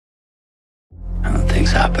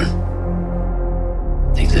happen.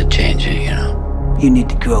 Things are changing, you know. You need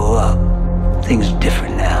to grow up. Things are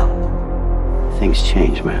different now. Things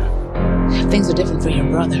change, man. Things are different for your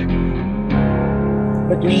brother.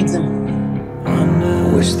 Rick needs him.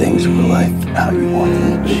 I wish things were like how you want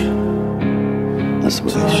them to be. That's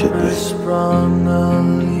what they should be. Sprung a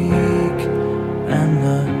leak, and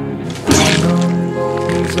the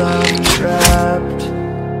animals are trapped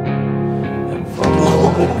have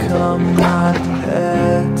all become my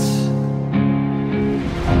pets.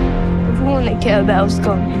 Everyone I care about is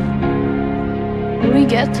gone. When we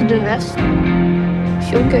get to the nest,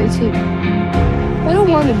 she'll go too. I don't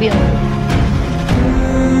want to be alone.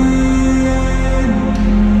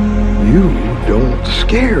 You don't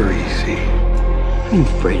scare easy. I'm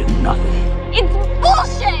afraid of nothing. It's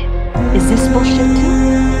bullshit! Is this bullshit too?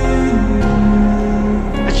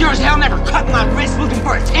 I sure as hell never cut my wrist looking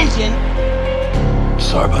for attention.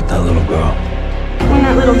 Sorry about that little girl. When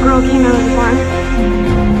that little girl came out of the barn,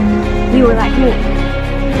 you were like me.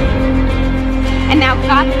 And now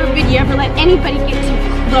God forbid you ever let anybody get too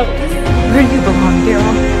close. Where do you belong,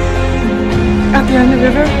 Daryl? Out there in the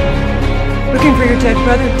river? Looking for your dead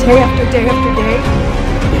brother day after day after day?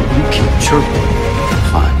 You keep chirping.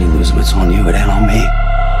 Fine, you lose, but it's on you. It ain't on me.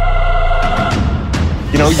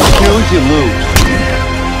 You know, you choose, you lose.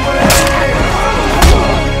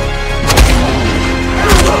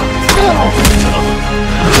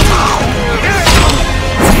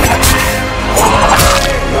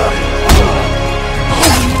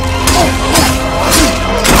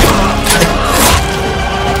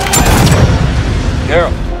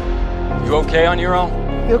 Daryl, you okay on your own?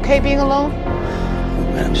 You okay being alone?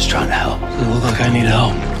 Man, I'm just trying to help. It look like I need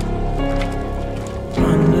help.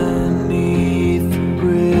 Underneath the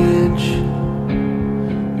bridge,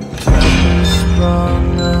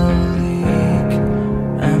 sprung a leak,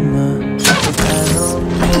 and the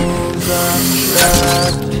animals I'm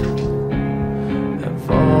trapped have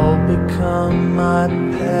all become my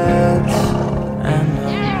pets, and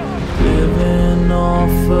I'm living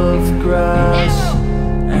off of grass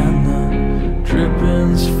and the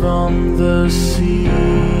drippings from the ceiling.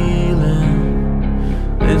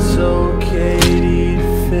 It's okay to eat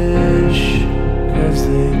fish, 'cause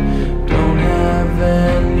they don't have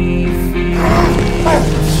any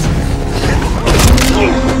feelings.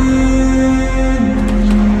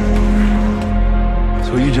 So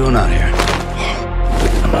what are you doing out here?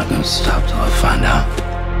 I'm not gonna stop till I find out.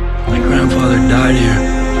 My grandfather died here.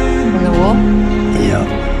 From the wall? Yeah,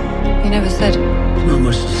 You never said. not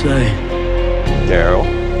much to say. Daryl,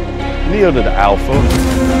 kneel to the alpha.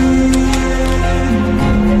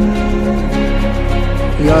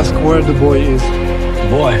 He asked where the boy is.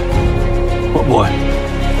 Boy. What boy?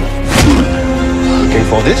 Looking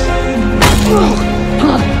for this?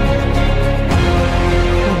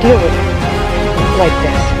 Do it. Like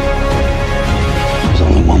this. There's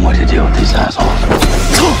only one way to deal with these assholes.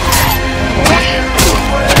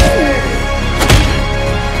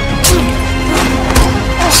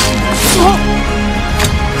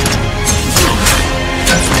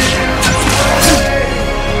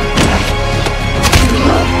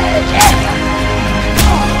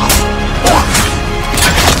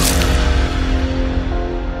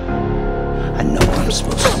 I know where I'm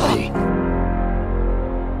supposed to be. I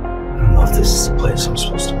don't know if this is the place I'm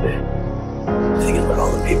supposed to be. I'm thinking about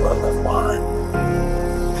all the people I left behind. I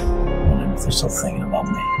wonder if they're still thinking about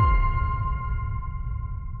me.